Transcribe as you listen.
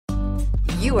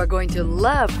You are going to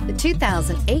love the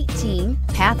 2018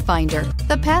 Pathfinder.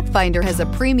 The Pathfinder has a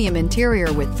premium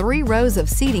interior with 3 rows of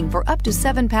seating for up to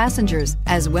 7 passengers,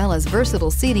 as well as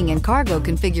versatile seating and cargo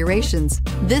configurations.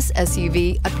 This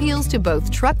SUV appeals to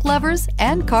both truck lovers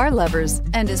and car lovers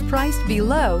and is priced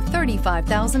below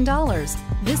 $35,000.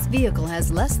 This vehicle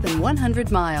has less than 100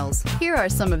 miles. Here are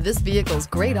some of this vehicle's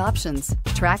great options: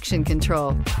 traction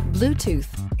control, Bluetooth,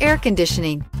 air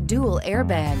conditioning, dual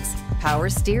airbags, power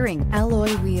steering,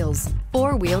 alloy wheels,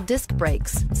 4-wheel disc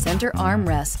brakes, center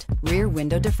armrest, rear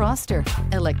window defroster,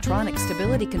 electronic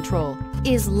stability control.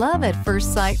 Is love at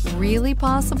first sight really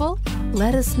possible?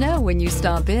 Let us know when you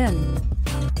stop in.